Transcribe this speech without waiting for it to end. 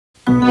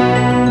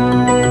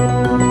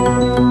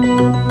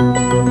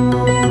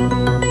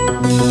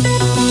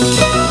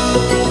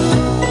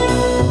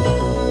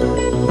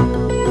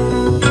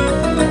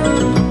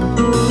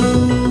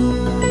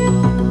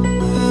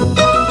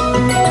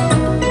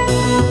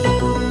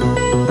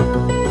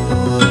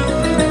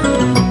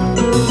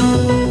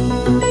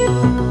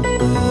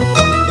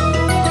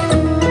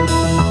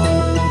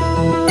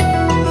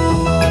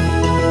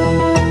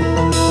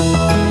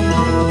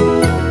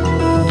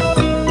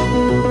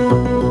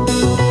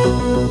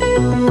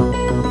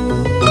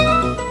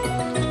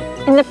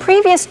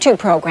previous two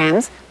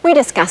programs, we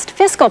discussed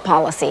fiscal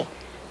policy,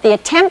 the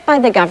attempt by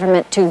the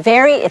government to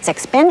vary its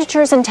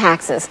expenditures and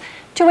taxes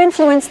to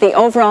influence the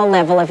overall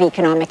level of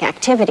economic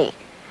activity.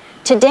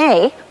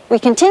 Today, we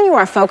continue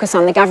our focus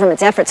on the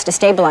government's efforts to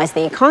stabilize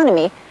the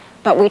economy,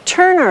 but we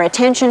turn our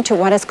attention to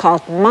what is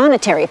called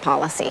monetary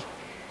policy.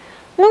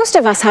 Most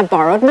of us have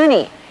borrowed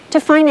money to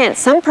finance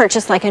some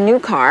purchase like a new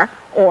car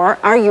or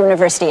our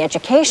university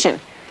education.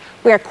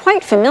 We are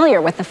quite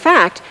familiar with the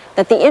fact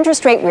that the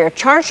interest rate we are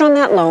charged on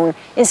that loan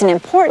is an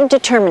important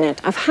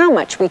determinant of how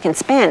much we can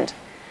spend.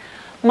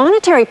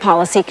 Monetary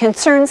policy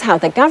concerns how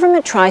the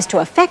government tries to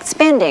affect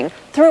spending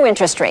through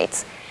interest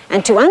rates.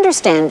 And to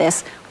understand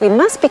this, we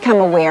must become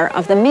aware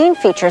of the main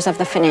features of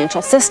the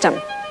financial system.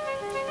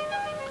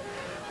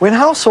 When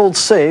households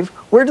save,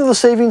 where do the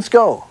savings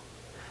go?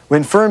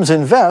 When firms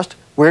invest,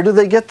 where do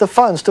they get the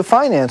funds to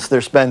finance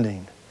their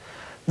spending?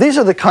 These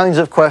are the kinds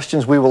of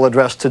questions we will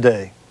address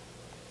today.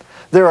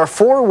 There are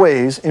four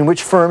ways in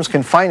which firms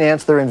can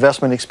finance their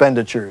investment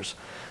expenditures.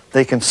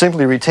 They can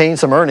simply retain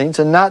some earnings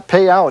and not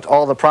pay out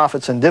all the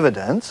profits and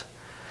dividends.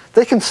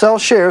 They can sell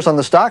shares on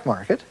the stock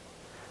market.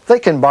 They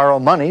can borrow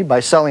money by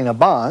selling a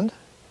bond.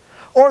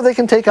 Or they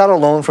can take out a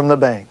loan from the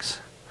banks.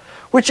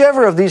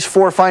 Whichever of these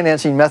four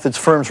financing methods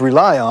firms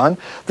rely on,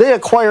 they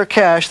acquire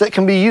cash that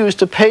can be used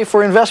to pay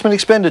for investment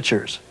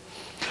expenditures.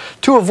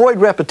 To avoid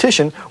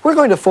repetition, we're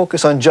going to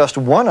focus on just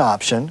one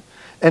option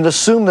and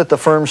assume that the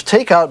firms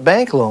take out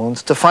bank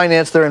loans to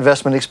finance their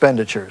investment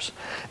expenditures.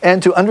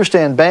 And to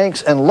understand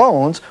banks and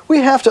loans, we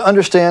have to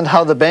understand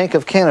how the Bank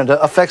of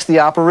Canada affects the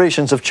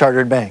operations of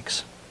chartered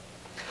banks.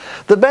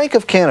 The Bank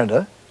of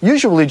Canada,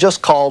 usually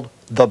just called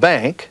the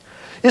bank,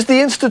 is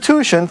the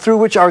institution through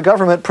which our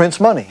government prints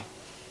money.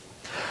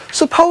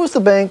 Suppose the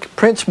bank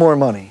prints more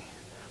money.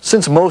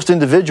 Since most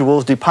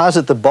individuals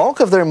deposit the bulk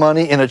of their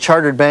money in a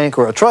chartered bank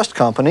or a trust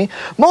company,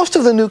 most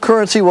of the new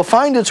currency will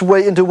find its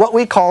way into what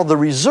we call the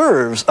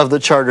reserves of the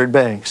chartered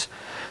banks.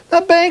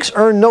 Now, banks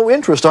earn no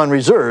interest on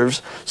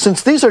reserves,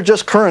 since these are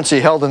just currency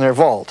held in their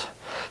vault.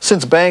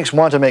 Since banks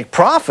want to make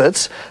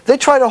profits, they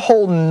try to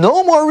hold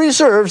no more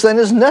reserves than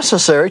is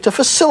necessary to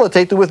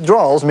facilitate the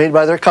withdrawals made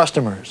by their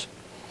customers.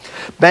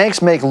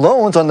 Banks make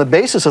loans on the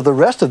basis of the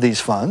rest of these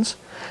funds,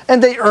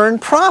 and they earn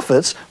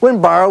profits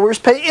when borrowers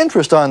pay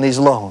interest on these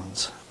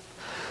loans.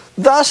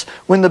 Thus,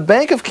 when the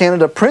Bank of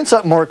Canada prints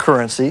up more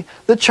currency,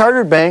 the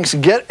chartered banks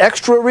get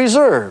extra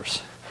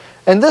reserves.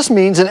 And this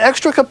means an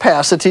extra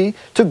capacity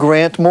to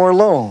grant more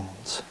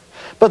loans.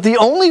 But the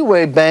only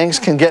way banks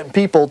can get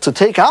people to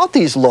take out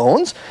these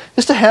loans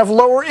is to have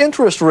lower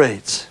interest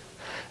rates.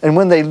 And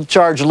when they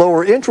charge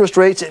lower interest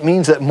rates, it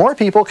means that more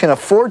people can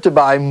afford to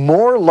buy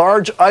more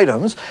large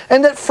items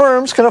and that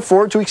firms can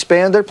afford to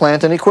expand their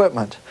plant and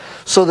equipment.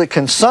 So the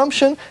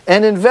consumption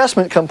and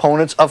investment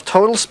components of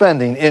total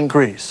spending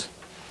increase.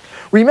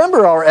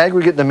 Remember our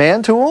aggregate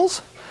demand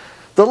tools?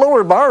 The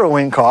lower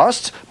borrowing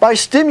costs, by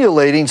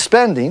stimulating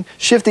spending,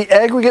 shift the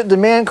aggregate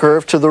demand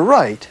curve to the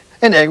right,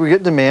 and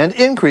aggregate demand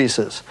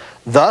increases.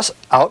 Thus,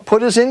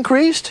 output is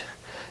increased,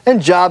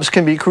 and jobs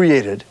can be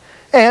created.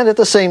 And at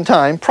the same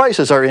time,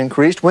 prices are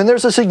increased when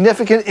there's a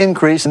significant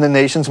increase in the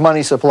nation's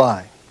money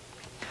supply.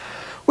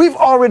 We've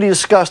already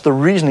discussed the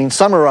reasoning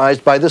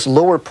summarized by this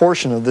lower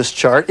portion of this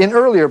chart in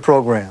earlier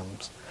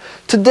programs.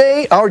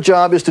 Today, our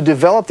job is to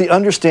develop the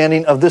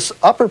understanding of this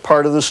upper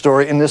part of the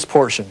story in this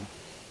portion.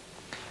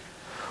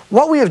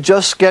 What we have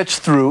just sketched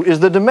through is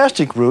the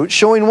domestic route,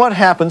 showing what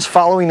happens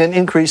following an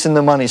increase in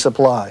the money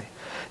supply.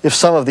 If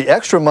some of the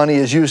extra money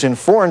is used in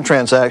foreign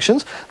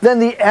transactions, then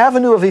the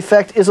avenue of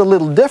effect is a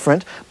little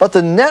different, but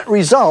the net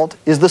result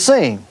is the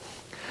same.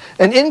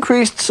 An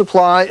increased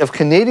supply of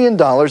Canadian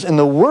dollars in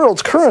the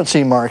world's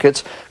currency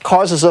markets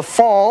causes a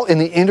fall in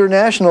the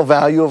international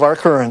value of our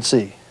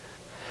currency.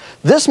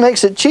 This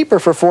makes it cheaper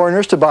for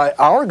foreigners to buy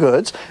our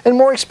goods and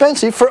more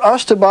expensive for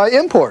us to buy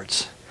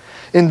imports.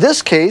 In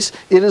this case,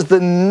 it is the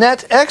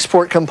net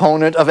export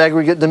component of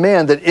aggregate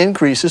demand that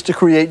increases to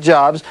create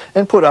jobs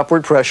and put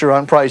upward pressure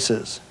on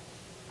prices.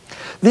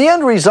 The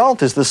end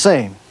result is the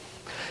same.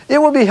 It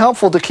will be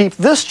helpful to keep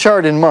this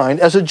chart in mind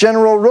as a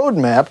general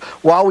roadmap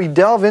while we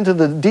delve into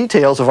the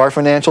details of our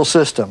financial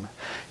system.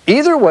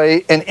 Either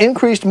way, an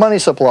increased money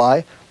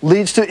supply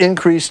leads to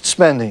increased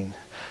spending.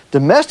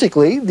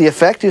 Domestically, the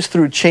effect is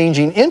through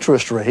changing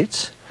interest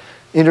rates.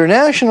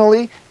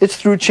 Internationally, it's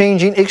through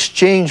changing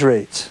exchange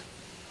rates.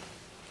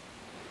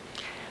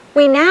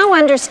 We now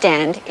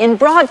understand, in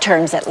broad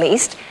terms at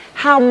least,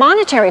 how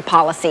monetary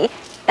policy,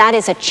 that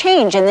is a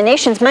change in the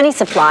nation's money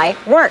supply,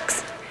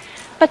 works.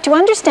 But to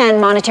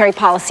understand monetary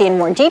policy in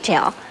more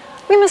detail,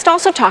 we must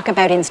also talk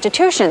about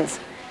institutions.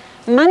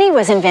 Money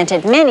was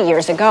invented many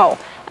years ago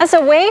as a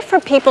way for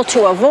people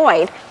to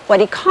avoid what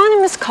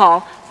economists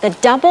call the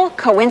double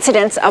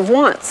coincidence of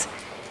wants.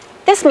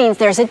 This means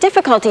there's a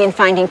difficulty in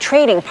finding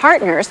trading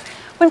partners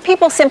when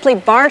people simply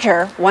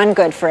barter one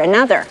good for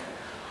another.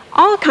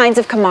 All kinds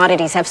of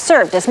commodities have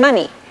served as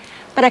money,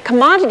 but a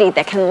commodity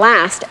that can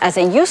last as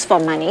a useful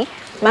money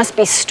must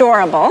be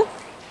storable,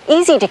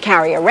 easy to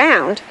carry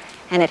around,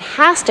 and it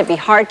has to be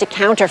hard to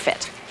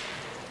counterfeit.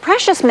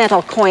 Precious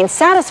metal coins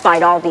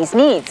satisfied all these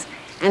needs,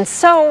 and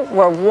so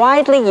were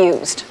widely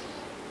used.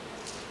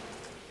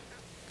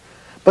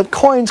 But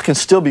coins can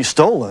still be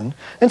stolen,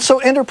 and so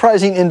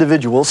enterprising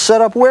individuals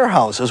set up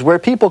warehouses where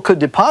people could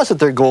deposit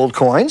their gold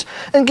coins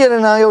and get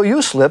an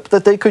IOU slip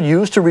that they could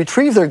use to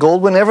retrieve their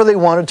gold whenever they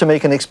wanted to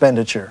make an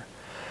expenditure.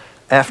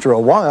 After a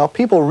while,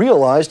 people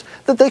realized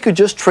that they could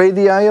just trade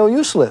the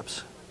IOU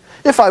slips.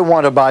 If I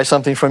want to buy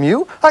something from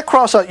you, I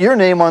cross out your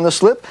name on the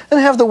slip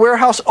and have the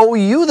warehouse owe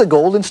you the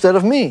gold instead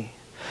of me.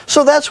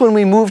 So that's when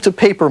we moved to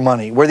paper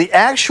money, where the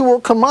actual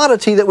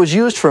commodity that was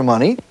used for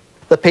money,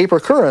 the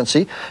paper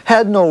currency,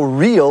 had no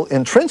real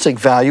intrinsic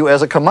value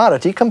as a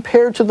commodity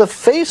compared to the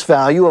face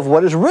value of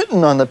what is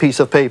written on the piece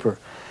of paper.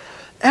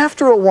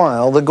 After a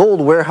while, the gold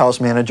warehouse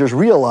managers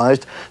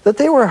realized that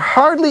they were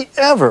hardly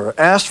ever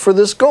asked for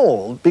this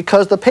gold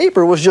because the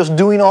paper was just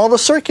doing all the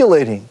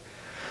circulating.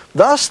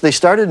 Thus, they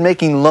started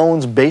making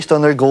loans based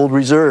on their gold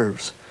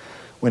reserves.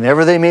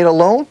 Whenever they made a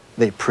loan,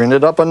 they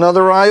printed up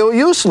another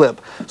IOU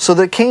slip, so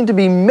there came to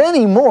be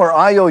many more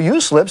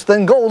IOU slips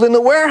than gold in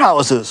the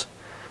warehouses.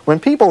 When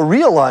people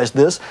realized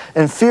this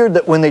and feared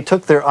that when they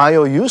took their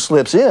IOU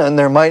slips in,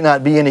 there might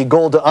not be any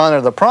gold to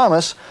honor the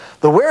promise,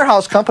 the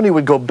warehouse company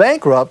would go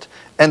bankrupt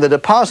and the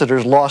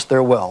depositors lost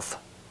their wealth.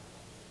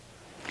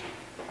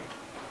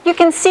 You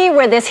can see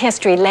where this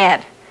history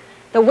led.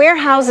 The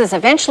warehouses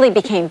eventually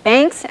became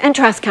banks and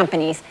trust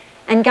companies,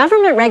 and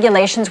government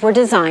regulations were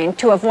designed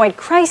to avoid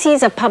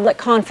crises of public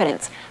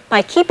confidence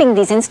by keeping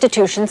these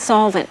institutions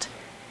solvent.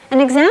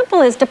 An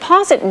example is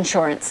deposit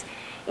insurance.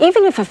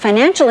 Even if a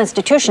financial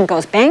institution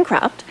goes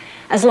bankrupt,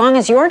 as long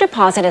as your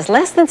deposit is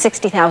less than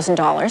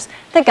 $60,000,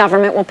 the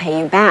government will pay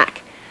you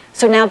back.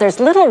 So now there's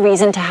little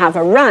reason to have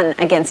a run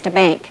against a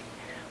bank.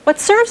 What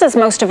serves as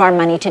most of our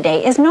money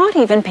today is not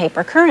even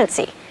paper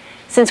currency.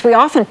 Since we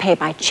often pay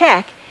by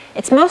check,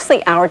 it's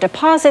mostly our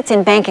deposits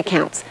in bank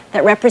accounts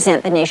that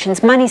represent the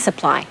nation's money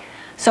supply.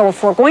 So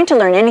if we're going to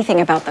learn anything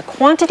about the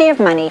quantity of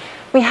money,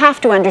 we have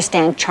to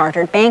understand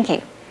chartered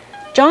banking.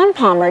 John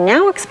Palmer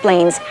now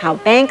explains how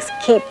banks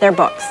keep their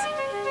books.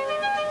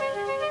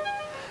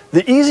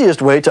 The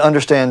easiest way to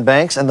understand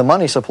banks and the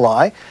money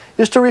supply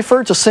is to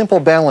refer to simple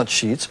balance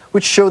sheets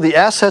which show the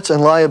assets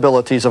and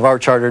liabilities of our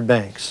chartered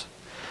banks.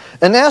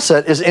 An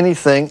asset is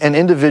anything an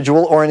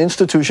individual or an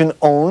institution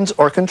owns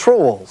or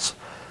controls.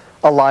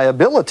 A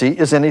liability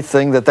is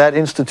anything that that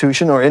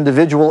institution or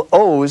individual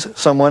owes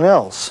someone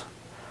else.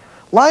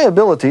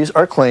 Liabilities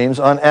are claims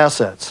on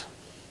assets.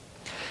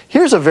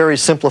 Here's a very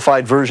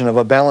simplified version of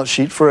a balance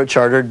sheet for a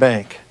chartered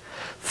bank.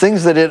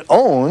 Things that it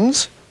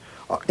owns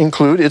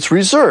include its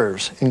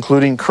reserves,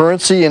 including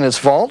currency in its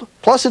vault,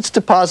 plus its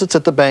deposits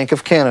at the Bank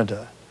of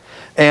Canada,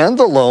 and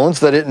the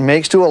loans that it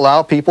makes to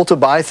allow people to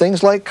buy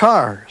things like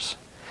cars.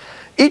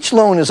 Each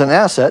loan is an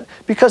asset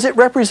because it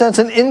represents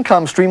an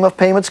income stream of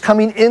payments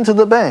coming into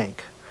the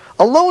bank.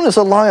 A loan is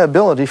a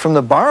liability from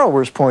the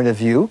borrower's point of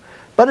view,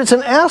 but it's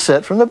an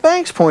asset from the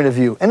bank's point of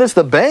view, and it's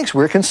the banks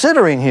we're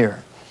considering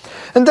here.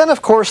 And then,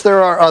 of course,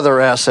 there are other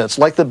assets,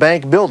 like the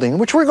bank building,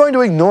 which we're going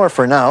to ignore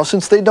for now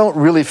since they don't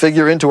really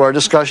figure into our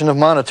discussion of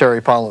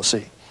monetary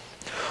policy.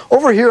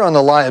 Over here on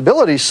the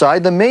liability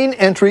side, the main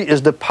entry is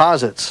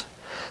deposits.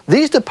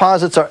 These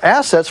deposits are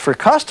assets for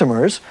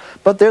customers,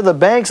 but they're the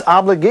bank's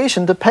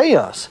obligation to pay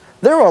us.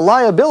 They're a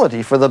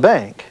liability for the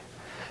bank.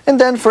 And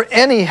then for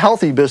any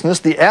healthy business,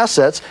 the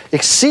assets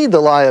exceed the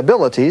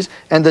liabilities,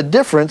 and the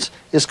difference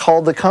is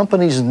called the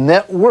company's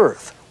net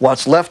worth.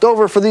 What's left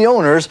over for the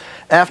owners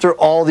after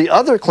all the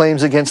other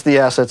claims against the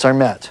assets are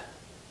met.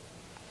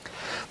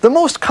 The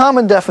most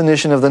common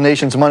definition of the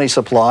nation's money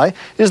supply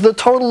is the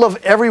total of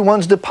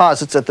everyone's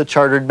deposits at the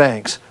chartered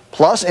banks,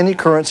 plus any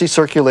currency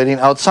circulating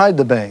outside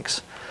the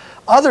banks.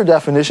 Other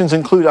definitions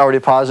include our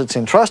deposits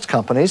in trust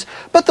companies,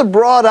 but the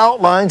broad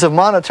outlines of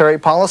monetary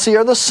policy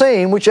are the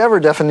same whichever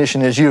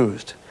definition is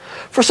used.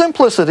 For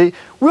simplicity,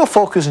 we'll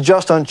focus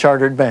just on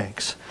chartered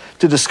banks.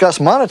 To discuss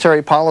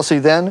monetary policy,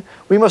 then,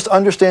 we must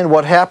understand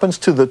what happens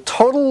to the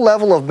total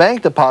level of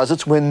bank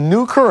deposits when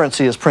new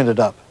currency is printed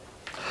up.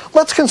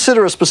 Let's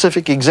consider a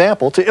specific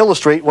example to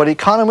illustrate what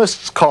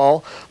economists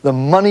call the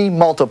money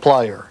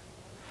multiplier.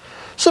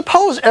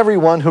 Suppose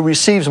everyone who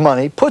receives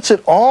money puts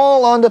it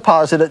all on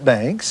deposit at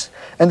banks,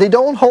 and they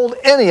don't hold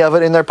any of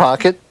it in their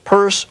pocket,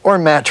 purse, or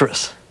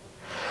mattress.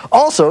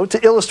 Also,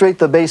 to illustrate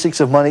the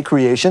basics of money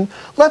creation,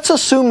 let's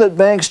assume that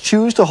banks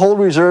choose to hold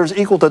reserves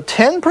equal to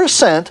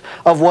 10%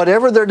 of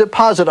whatever their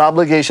deposit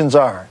obligations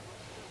are.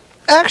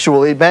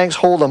 Actually, banks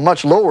hold a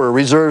much lower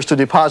reserves to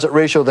deposit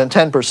ratio than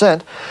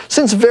 10%,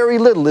 since very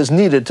little is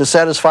needed to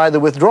satisfy the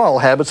withdrawal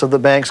habits of the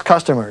bank's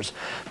customers.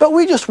 But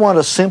we just want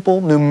a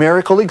simple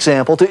numerical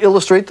example to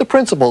illustrate the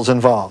principles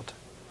involved.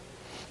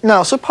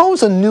 Now,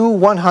 suppose a new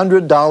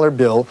 $100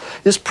 bill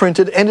is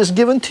printed and is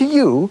given to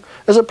you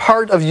as a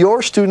part of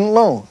your student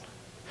loan.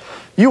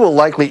 You will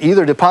likely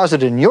either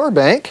deposit it in your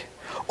bank,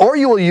 or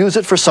you will use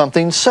it for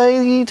something,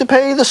 say, to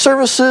pay the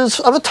services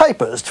of a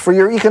typist for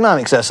your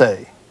economics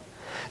essay.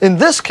 In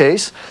this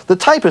case, the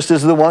typist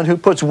is the one who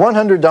puts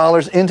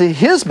 $100 into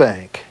his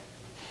bank.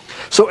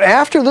 So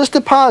after this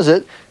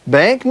deposit,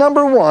 Bank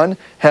number 1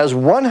 has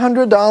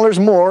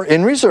 $100 more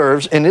in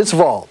reserves in its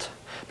vault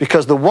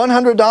because the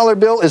 $100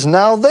 bill is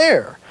now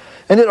there,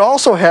 and it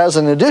also has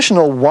an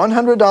additional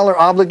 $100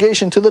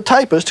 obligation to the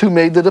typist who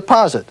made the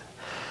deposit.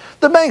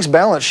 The bank's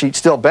balance sheet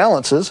still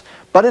balances,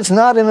 but it's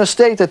not in a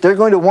state that they're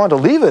going to want to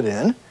leave it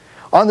in.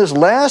 On this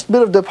last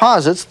bit of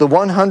deposits, the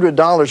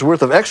 $100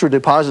 worth of extra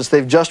deposits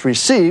they've just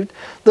received,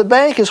 the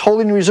bank is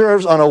holding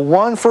reserves on a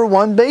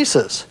 1-for-1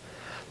 basis.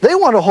 They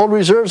want to hold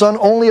reserves on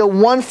only a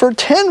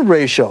 1-for-10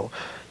 ratio.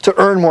 To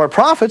earn more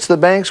profits, the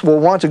banks will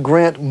want to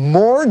grant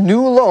more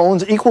new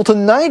loans equal to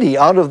 90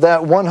 out of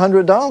that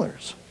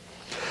 $100.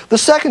 The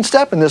second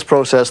step in this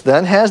process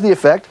then has the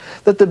effect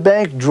that the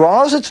bank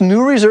draws its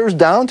new reserves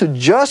down to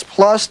just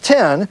plus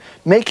 10,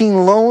 making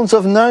loans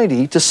of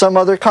 90 to some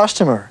other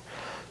customer.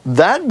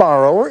 That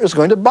borrower is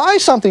going to buy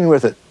something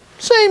with it,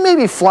 say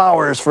maybe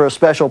flowers for a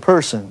special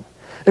person.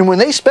 And when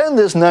they spend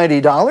this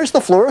 $90,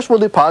 the florist will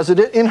deposit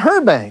it in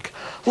her bank.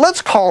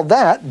 Let's call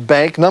that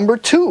bank number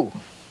 2.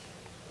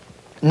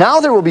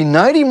 Now there will be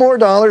 $90 more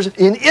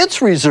in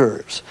its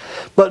reserves.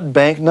 But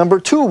bank number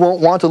 2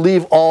 won't want to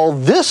leave all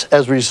this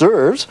as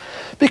reserves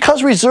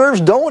because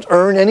reserves don't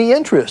earn any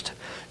interest.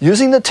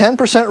 Using the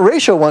 10%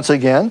 ratio once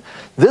again,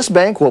 this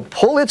bank will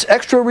pull its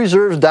extra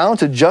reserves down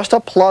to just a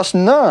plus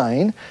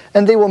 9,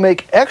 and they will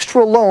make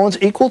extra loans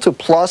equal to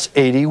plus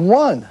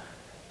 81.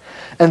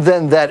 And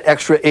then that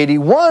extra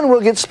 81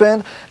 will get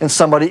spent, and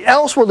somebody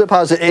else will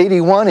deposit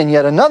 81 in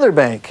yet another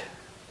bank.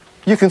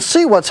 You can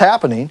see what's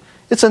happening.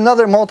 It's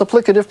another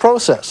multiplicative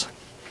process.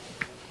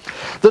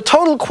 The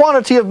total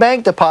quantity of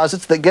bank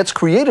deposits that gets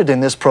created in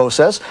this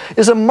process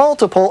is a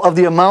multiple of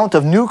the amount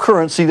of new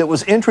currency that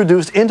was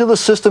introduced into the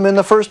system in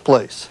the first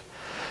place.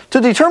 To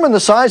determine the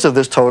size of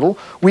this total,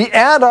 we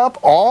add up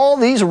all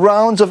these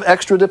rounds of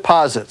extra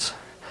deposits.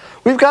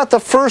 We've got the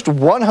first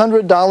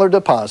 $100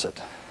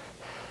 deposit,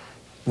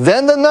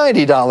 then the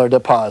 $90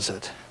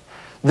 deposit,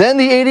 then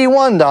the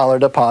 $81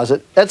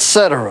 deposit,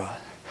 etc.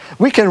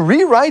 We can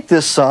rewrite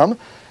this sum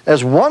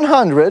as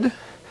 100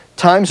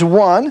 times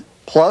 1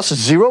 plus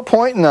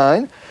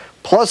 0.9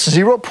 plus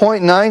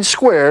 0.9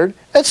 squared,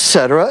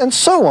 etc., and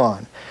so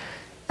on.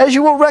 As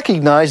you will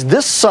recognize,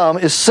 this sum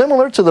is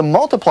similar to the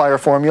multiplier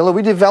formula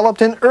we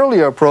developed in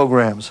earlier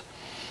programs.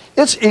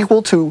 It's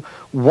equal to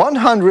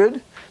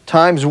 100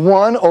 times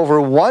 1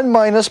 over 1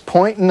 minus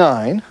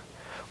 0.9,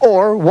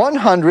 or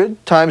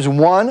 100 times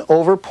 1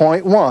 over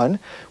 0.1,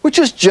 which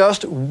is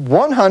just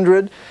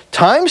 100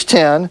 times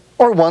 10,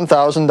 or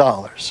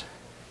 $1,000.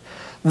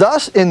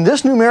 Thus, in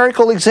this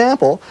numerical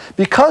example,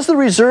 because the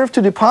reserve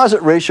to deposit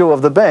ratio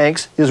of the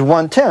banks is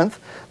 1/10,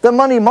 the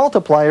money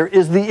multiplier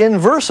is the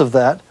inverse of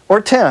that,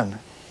 or 10.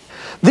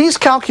 These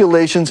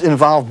calculations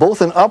involve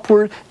both an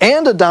upward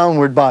and a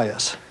downward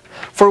bias.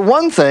 For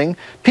one thing,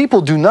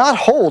 people do not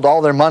hold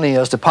all their money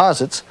as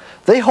deposits,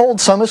 they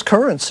hold some as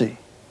currency.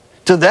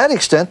 To that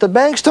extent, the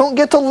banks don't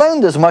get to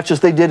lend as much as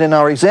they did in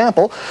our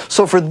example,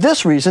 so for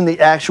this reason, the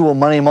actual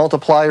money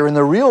multiplier in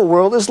the real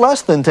world is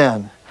less than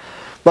 10.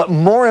 But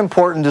more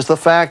important is the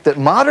fact that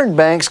modern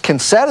banks can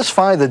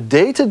satisfy the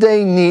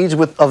day-to-day needs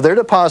of their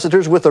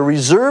depositors with a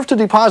reserve to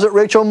deposit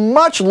ratio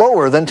much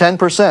lower than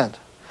 10%.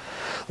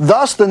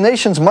 Thus, the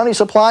nation's money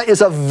supply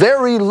is a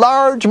very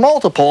large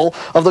multiple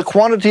of the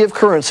quantity of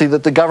currency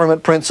that the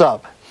government prints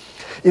up.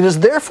 It is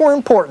therefore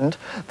important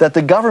that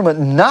the government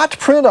not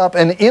print up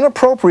an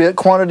inappropriate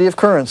quantity of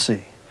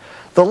currency.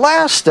 The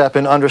last step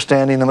in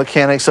understanding the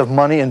mechanics of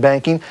money and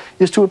banking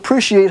is to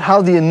appreciate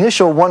how the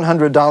initial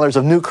 $100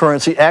 of new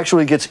currency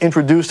actually gets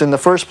introduced in the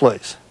first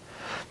place.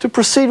 To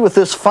proceed with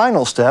this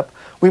final step,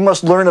 we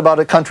must learn about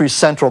a country's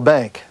central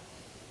bank.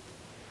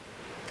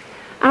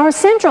 Our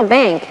central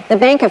bank, the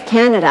Bank of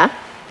Canada,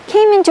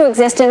 came into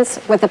existence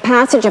with the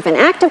passage of an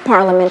Act of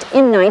Parliament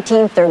in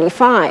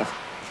 1935.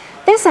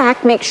 This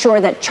act makes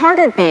sure that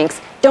chartered banks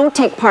don't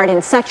take part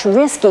in such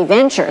risky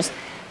ventures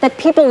that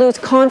people lose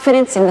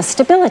confidence in the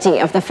stability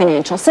of the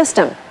financial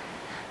system.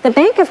 The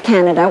Bank of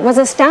Canada was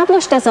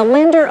established as a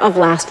lender of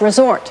last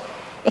resort.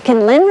 It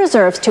can lend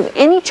reserves to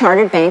any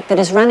chartered bank that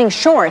is running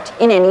short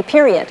in any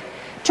period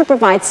to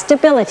provide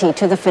stability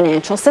to the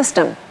financial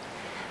system.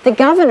 The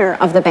governor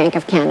of the Bank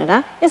of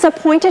Canada is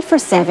appointed for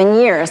 7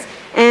 years,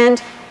 and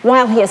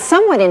while he is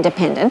somewhat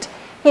independent,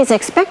 he is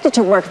expected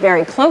to work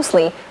very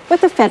closely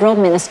with the Federal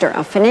Minister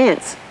of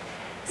Finance.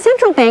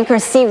 Central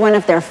bankers see one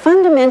of their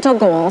fundamental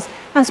goals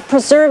as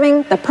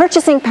preserving the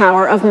purchasing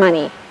power of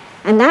money,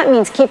 and that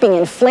means keeping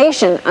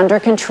inflation under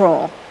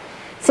control.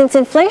 Since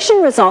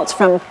inflation results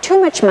from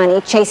too much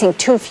money chasing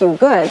too few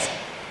goods,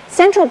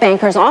 central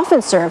bankers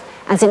often serve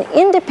as an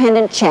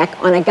independent check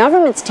on a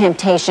government's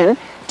temptation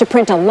to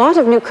print a lot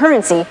of new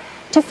currency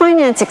to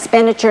finance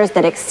expenditures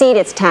that exceed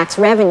its tax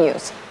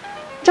revenues.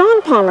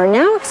 John Palmer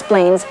now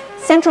explains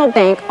central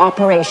bank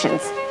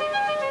operations.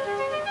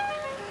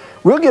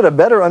 We'll get a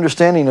better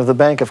understanding of the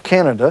Bank of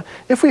Canada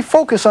if we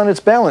focus on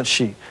its balance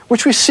sheet,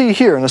 which we see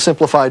here in a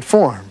simplified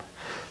form.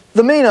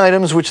 The main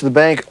items which the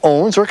bank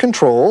owns or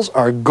controls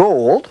are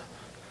gold,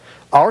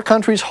 our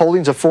country's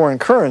holdings of foreign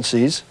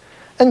currencies,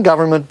 and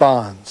government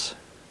bonds.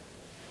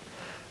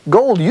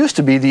 Gold used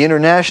to be the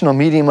international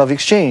medium of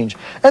exchange,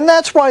 and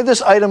that's why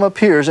this item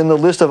appears in the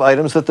list of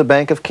items that the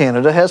Bank of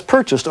Canada has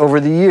purchased over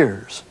the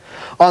years.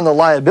 On the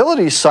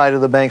liabilities side of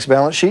the bank's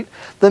balance sheet,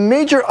 the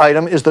major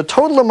item is the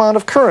total amount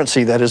of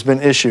currency that has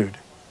been issued.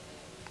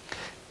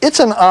 It's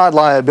an odd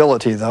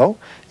liability, though.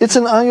 It's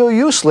an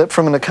IOU slip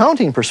from an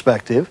accounting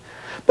perspective,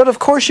 but of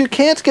course you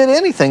can't get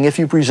anything if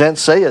you present,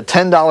 say, a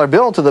 $10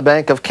 bill to the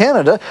Bank of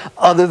Canada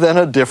other than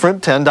a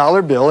different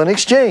 $10 bill in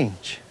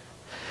exchange.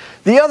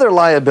 The other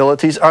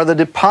liabilities are the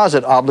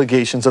deposit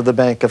obligations of the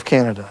Bank of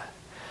Canada.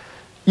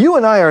 You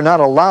and I are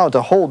not allowed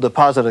to hold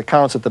deposit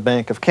accounts at the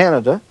Bank of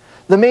Canada.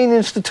 The main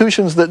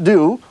institutions that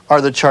do are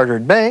the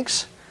chartered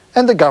banks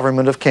and the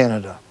Government of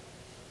Canada.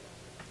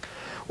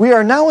 We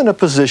are now in a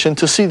position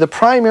to see the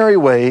primary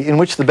way in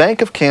which the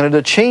Bank of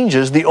Canada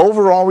changes the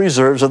overall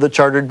reserves of the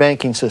chartered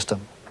banking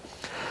system.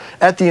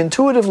 At the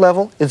intuitive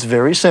level, it's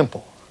very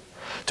simple.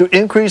 To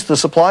increase the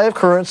supply of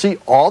currency,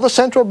 all the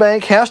central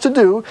bank has to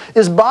do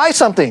is buy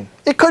something,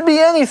 it could be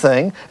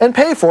anything, and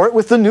pay for it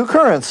with the new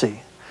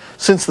currency.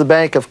 Since the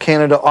Bank of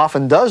Canada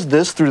often does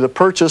this through the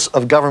purchase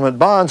of government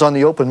bonds on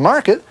the open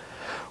market,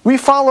 we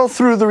follow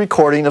through the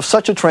recording of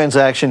such a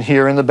transaction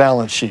here in the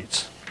balance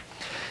sheets.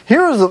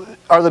 Here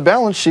are the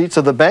balance sheets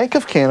of the Bank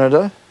of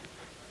Canada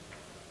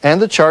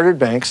and the chartered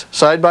banks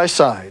side by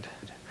side.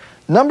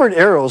 Numbered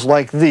arrows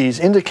like these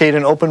indicate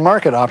an open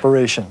market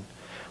operation.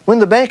 When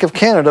the Bank of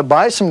Canada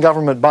buys some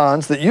government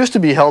bonds that used to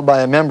be held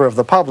by a member of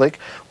the public,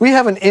 we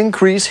have an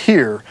increase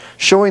here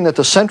showing that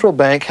the central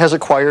bank has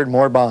acquired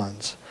more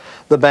bonds.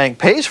 The bank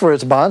pays for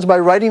its bonds by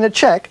writing a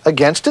check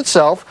against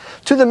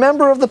itself to the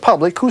member of the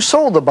public who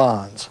sold the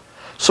bonds.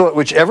 So at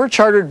whichever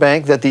chartered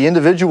bank that the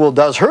individual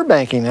does her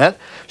banking at,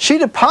 she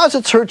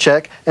deposits her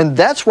check, and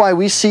that's why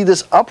we see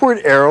this upward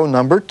arrow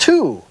number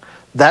 2.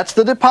 That's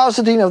the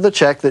depositing of the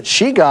check that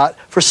she got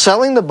for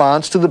selling the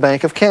bonds to the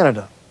Bank of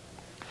Canada.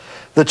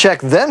 The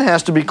check then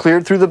has to be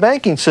cleared through the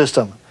banking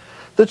system.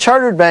 The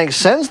chartered bank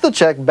sends the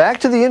check back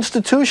to the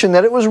institution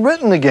that it was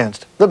written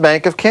against, the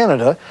Bank of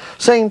Canada,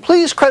 saying,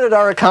 please credit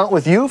our account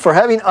with you for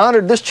having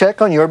honored this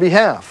check on your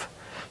behalf.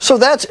 So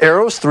that's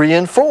arrows 3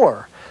 and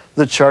 4.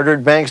 The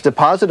chartered bank's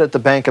deposit at the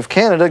Bank of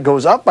Canada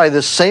goes up by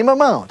this same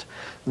amount.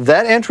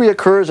 That entry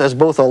occurs as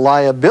both a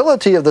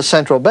liability of the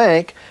central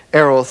bank,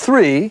 arrow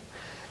 3,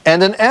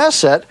 and an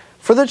asset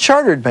for the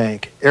chartered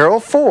bank, arrow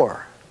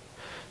 4.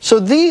 So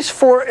these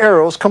 4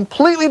 arrows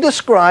completely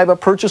describe a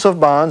purchase of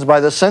bonds by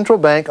the central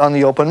bank on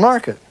the open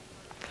market.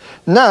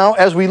 Now,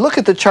 as we look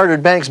at the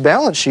chartered bank's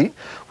balance sheet,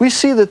 we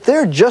see that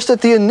they're just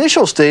at the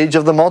initial stage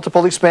of the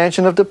multiple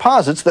expansion of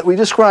deposits that we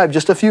described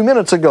just a few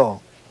minutes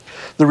ago.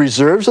 The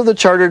reserves of the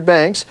chartered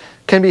banks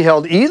can be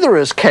held either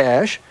as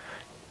cash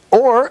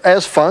or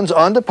as funds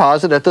on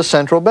deposit at the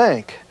central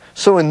bank.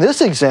 So in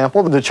this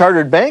example, the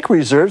chartered bank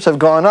reserves have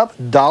gone up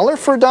dollar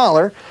for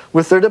dollar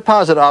with their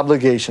deposit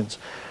obligations.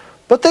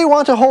 But they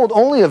want to hold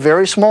only a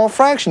very small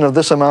fraction of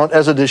this amount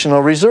as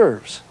additional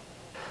reserves.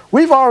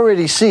 We've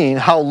already seen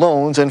how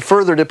loans and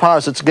further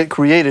deposits get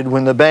created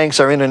when the banks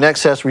are in an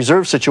excess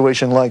reserve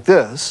situation like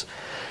this.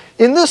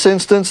 In this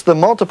instance, the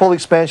multiple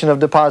expansion of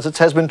deposits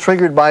has been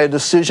triggered by a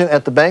decision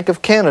at the Bank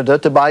of Canada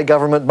to buy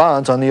government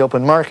bonds on the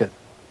open market.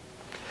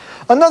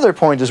 Another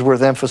point is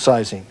worth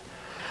emphasizing.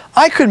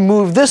 I could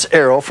move this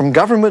arrow from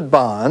government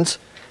bonds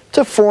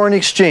to foreign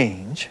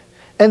exchange,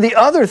 and the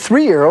other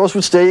 3 arrows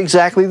would stay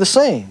exactly the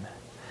same.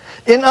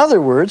 In other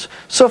words,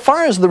 so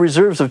far as the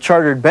reserves of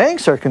chartered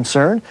banks are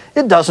concerned,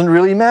 it doesn't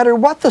really matter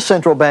what the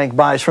central bank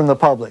buys from the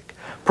public.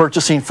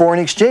 Purchasing foreign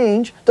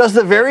exchange does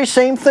the very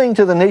same thing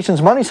to the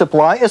nation's money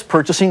supply as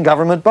purchasing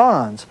government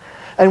bonds.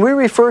 And we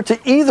refer to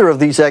either of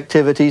these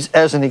activities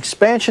as an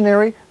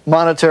expansionary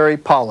monetary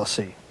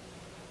policy.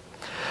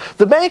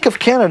 The Bank of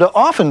Canada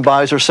often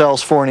buys or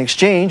sells foreign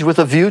exchange with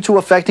a view to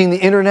affecting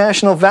the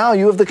international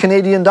value of the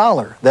Canadian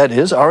dollar, that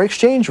is, our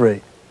exchange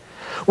rate.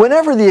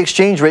 Whenever the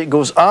exchange rate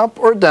goes up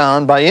or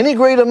down by any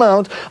great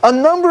amount, a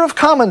number of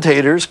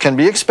commentators can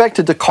be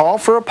expected to call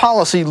for a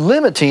policy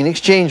limiting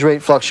exchange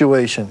rate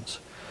fluctuations.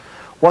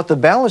 What the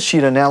balance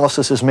sheet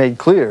analysis has made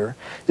clear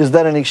is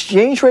that an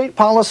exchange rate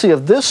policy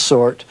of this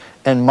sort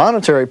and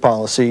monetary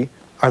policy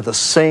are the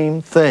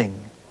same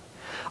thing.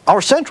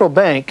 Our central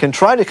bank can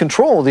try to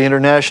control the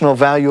international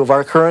value of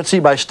our currency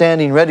by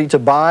standing ready to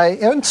buy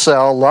and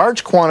sell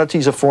large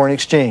quantities of foreign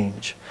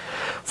exchange.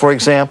 For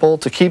example,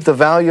 to keep the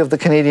value of the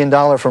Canadian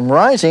dollar from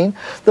rising,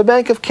 the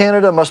Bank of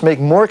Canada must make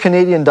more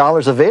Canadian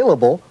dollars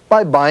available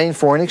by buying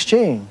foreign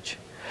exchange.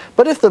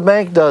 But if the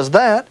bank does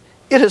that,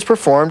 it has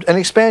performed an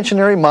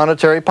expansionary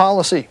monetary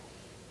policy.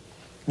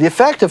 The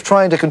effect of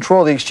trying to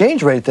control the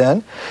exchange rate,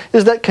 then,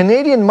 is that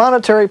Canadian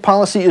monetary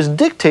policy is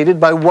dictated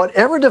by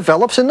whatever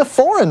develops in the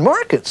foreign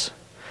markets.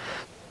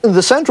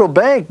 The central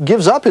bank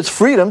gives up its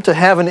freedom to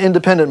have an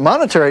independent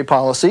monetary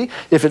policy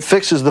if it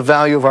fixes the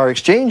value of our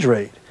exchange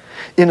rate.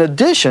 In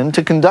addition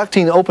to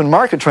conducting open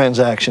market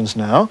transactions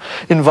now,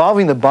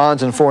 involving the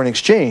bonds and foreign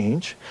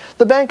exchange,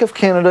 the Bank of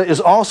Canada is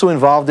also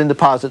involved in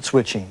deposit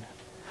switching.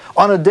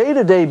 On a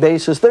day-to-day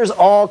basis, there's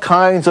all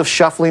kinds of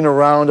shuffling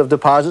around of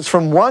deposits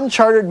from one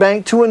chartered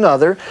bank to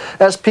another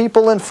as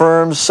people and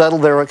firms settle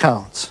their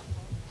accounts.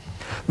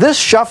 This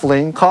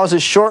shuffling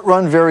causes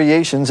short-run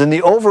variations in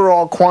the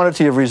overall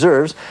quantity of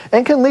reserves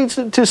and can lead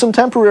to some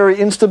temporary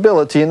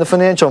instability in the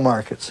financial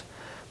markets.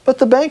 But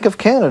the Bank of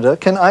Canada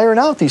can iron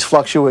out these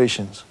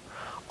fluctuations.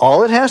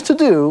 All it has to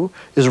do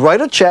is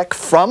write a check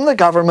from the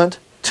government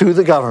to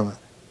the government.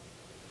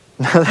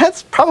 Now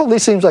that probably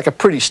seems like a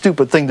pretty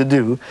stupid thing to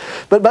do,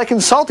 but by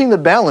consulting the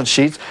balance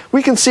sheets,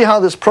 we can see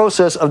how this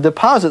process of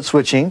deposit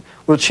switching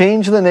will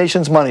change the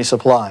nation's money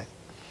supply.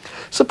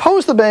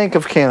 Suppose the Bank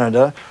of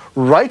Canada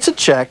writes a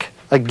check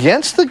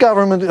against the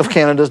Government of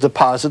Canada's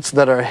deposits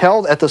that are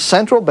held at the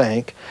central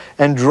bank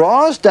and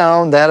draws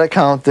down that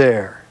account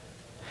there.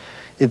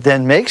 It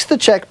then makes the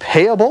check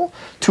payable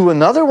to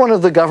another one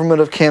of the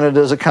Government of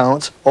Canada's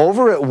accounts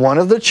over at one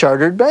of the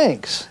chartered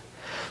banks.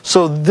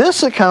 So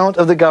this account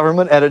of the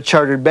government at a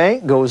chartered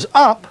bank goes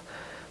up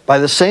by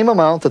the same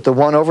amount that the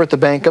one over at the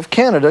Bank of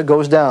Canada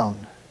goes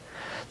down.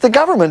 The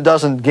government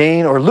doesn't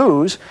gain or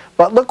lose,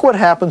 but look what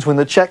happens when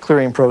the check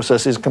clearing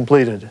process is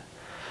completed.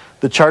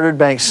 The chartered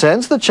bank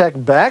sends the check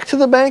back to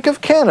the Bank of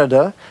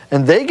Canada,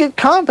 and they get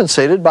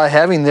compensated by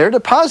having their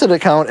deposit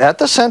account at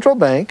the central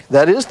bank,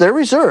 that is, their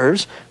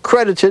reserves,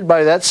 credited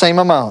by that same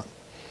amount.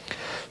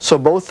 So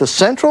both the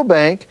central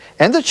bank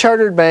and the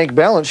chartered bank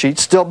balance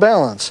sheets still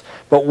balance.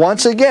 But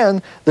once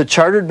again, the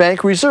chartered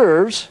bank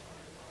reserves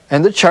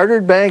and the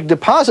chartered bank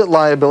deposit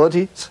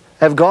liabilities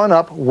have gone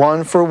up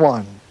one for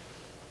one.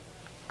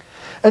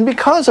 And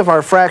because of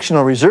our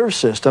fractional reserve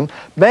system,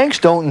 banks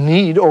don't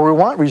need or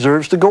want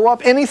reserves to go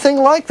up anything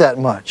like that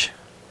much.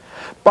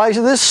 By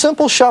this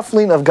simple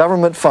shuffling of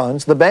government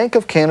funds, the Bank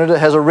of Canada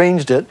has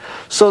arranged it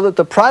so that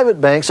the private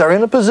banks are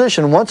in a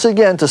position once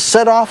again to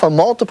set off a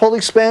multiple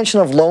expansion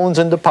of loans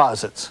and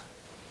deposits.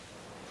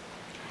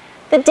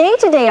 The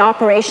day-to-day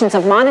operations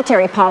of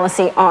monetary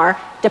policy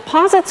are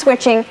deposit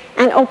switching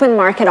and open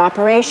market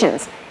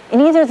operations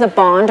in either the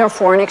bond or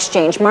foreign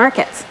exchange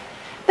markets.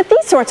 But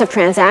these sorts of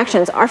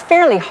transactions are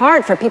fairly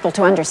hard for people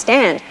to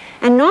understand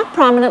and not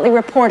prominently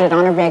reported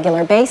on a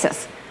regular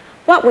basis.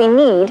 What we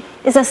need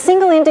is a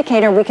single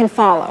indicator we can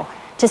follow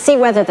to see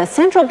whether the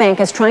central bank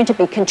is trying to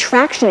be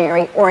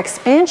contractionary or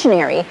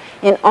expansionary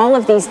in all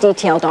of these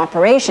detailed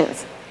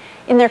operations.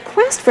 In their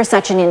quest for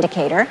such an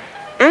indicator,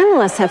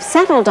 analysts have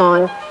settled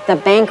on the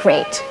bank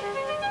rate.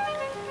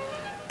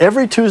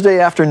 Every Tuesday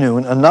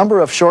afternoon, a number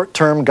of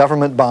short-term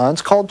government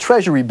bonds called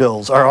Treasury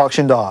bills are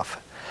auctioned off.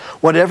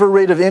 Whatever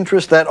rate of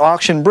interest that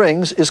auction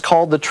brings is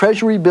called the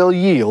Treasury bill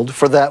yield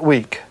for that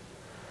week.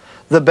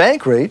 The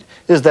bank rate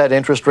is that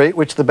interest rate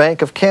which the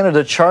Bank of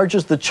Canada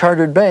charges the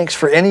chartered banks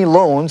for any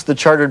loans the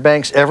chartered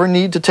banks ever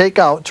need to take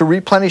out to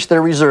replenish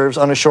their reserves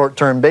on a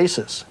short-term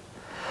basis.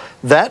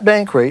 That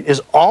bank rate is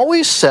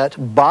always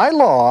set by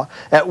law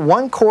at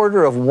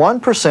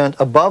 1/4%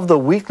 above the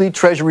weekly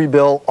Treasury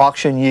bill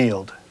auction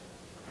yield.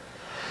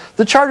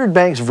 The chartered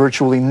banks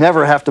virtually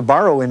never have to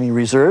borrow any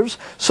reserves,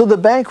 so the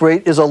bank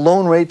rate is a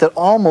loan rate that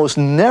almost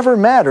never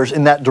matters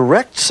in that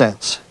direct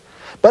sense.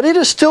 But it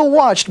is still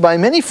watched by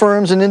many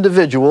firms and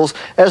individuals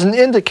as an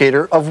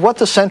indicator of what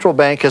the central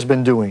bank has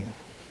been doing.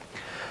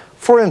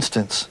 For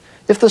instance,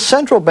 if the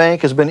central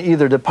bank has been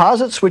either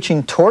deposit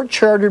switching toward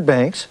chartered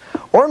banks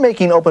or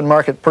making open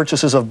market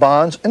purchases of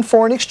bonds and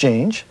foreign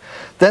exchange,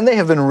 then they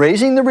have been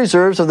raising the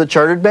reserves of the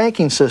chartered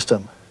banking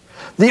system.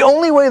 The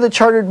only way the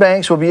chartered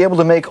banks will be able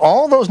to make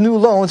all those new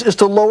loans is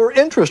to lower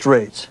interest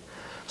rates.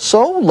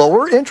 So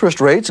lower interest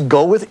rates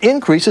go with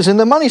increases in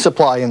the money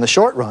supply in the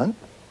short run.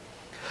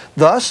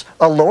 Thus,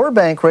 a lower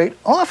bank rate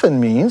often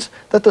means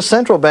that the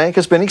central bank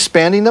has been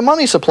expanding the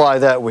money supply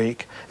that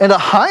week, and a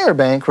higher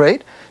bank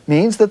rate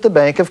means that the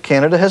Bank of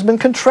Canada has been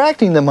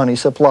contracting the money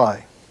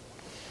supply.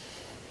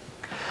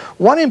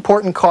 One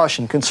important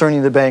caution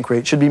concerning the bank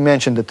rate should be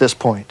mentioned at this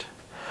point.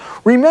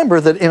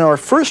 Remember that in our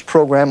first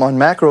program on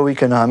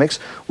macroeconomics,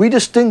 we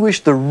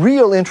distinguished the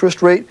real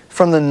interest rate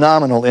from the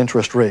nominal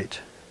interest rate.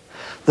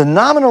 The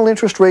nominal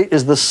interest rate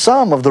is the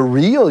sum of the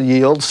real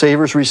yield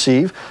savers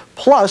receive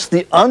plus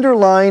the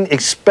underlying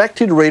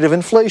expected rate of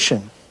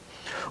inflation.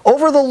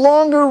 Over the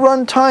longer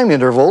run time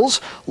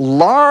intervals,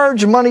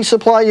 large money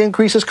supply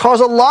increases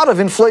cause a lot of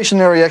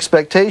inflationary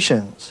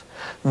expectations.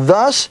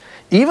 Thus,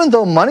 even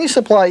though money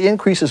supply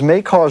increases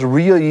may cause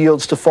real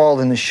yields to fall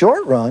in the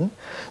short run,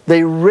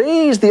 they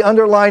raise the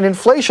underlying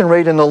inflation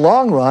rate in the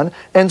long run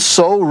and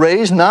so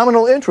raise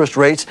nominal interest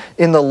rates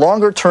in the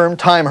longer term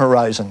time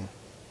horizon.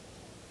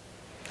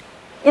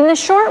 In the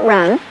short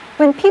run,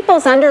 when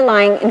people's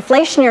underlying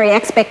inflationary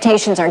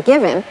expectations are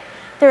given,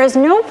 there is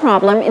no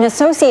problem in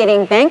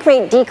associating bank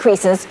rate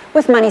decreases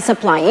with money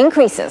supply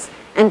increases,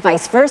 and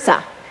vice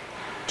versa.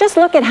 Just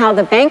look at how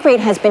the bank rate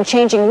has been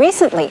changing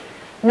recently,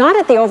 not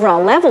at the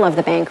overall level of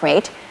the bank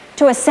rate,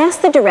 to assess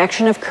the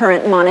direction of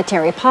current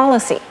monetary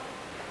policy.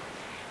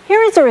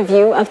 Here is a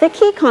review of the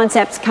key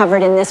concepts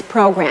covered in this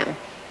program.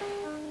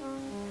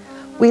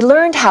 We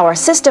learned how our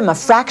system of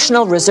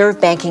fractional reserve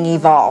banking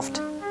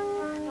evolved.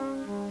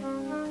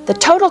 The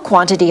total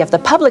quantity of the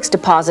public's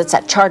deposits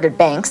at chartered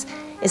banks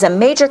is a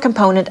major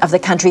component of the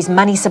country's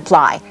money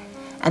supply,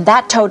 and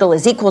that total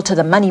is equal to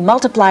the money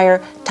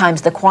multiplier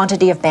times the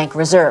quantity of bank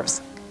reserves.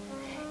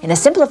 In a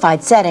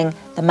simplified setting,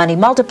 the money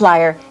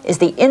multiplier is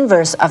the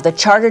inverse of the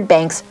chartered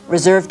bank's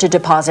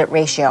reserve-to-deposit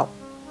ratio.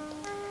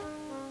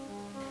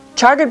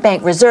 Chartered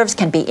bank reserves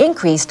can be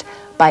increased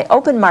by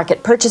open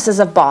market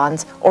purchases of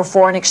bonds or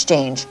foreign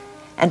exchange,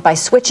 and by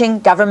switching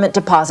government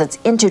deposits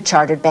into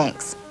chartered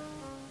banks.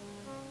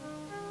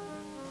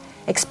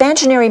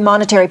 Expansionary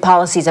monetary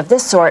policies of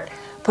this sort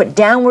put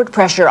downward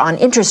pressure on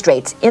interest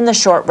rates in the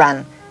short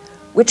run,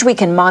 which we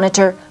can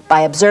monitor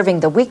by observing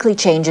the weekly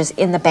changes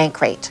in the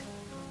bank rate.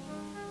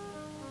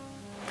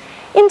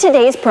 In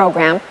today's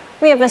program,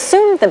 we have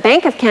assumed the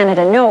Bank of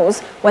Canada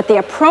knows what the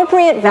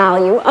appropriate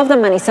value of the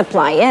money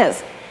supply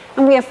is,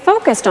 and we have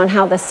focused on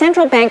how the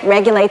central bank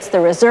regulates the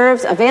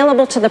reserves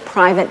available to the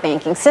private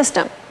banking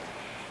system.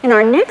 In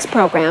our next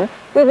program,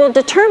 we will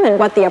determine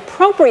what the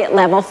appropriate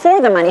level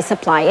for the money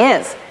supply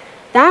is.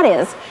 That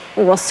is,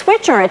 we will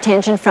switch our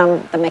attention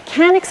from the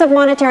mechanics of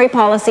monetary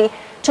policy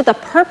to the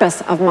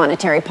purpose of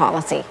monetary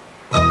policy.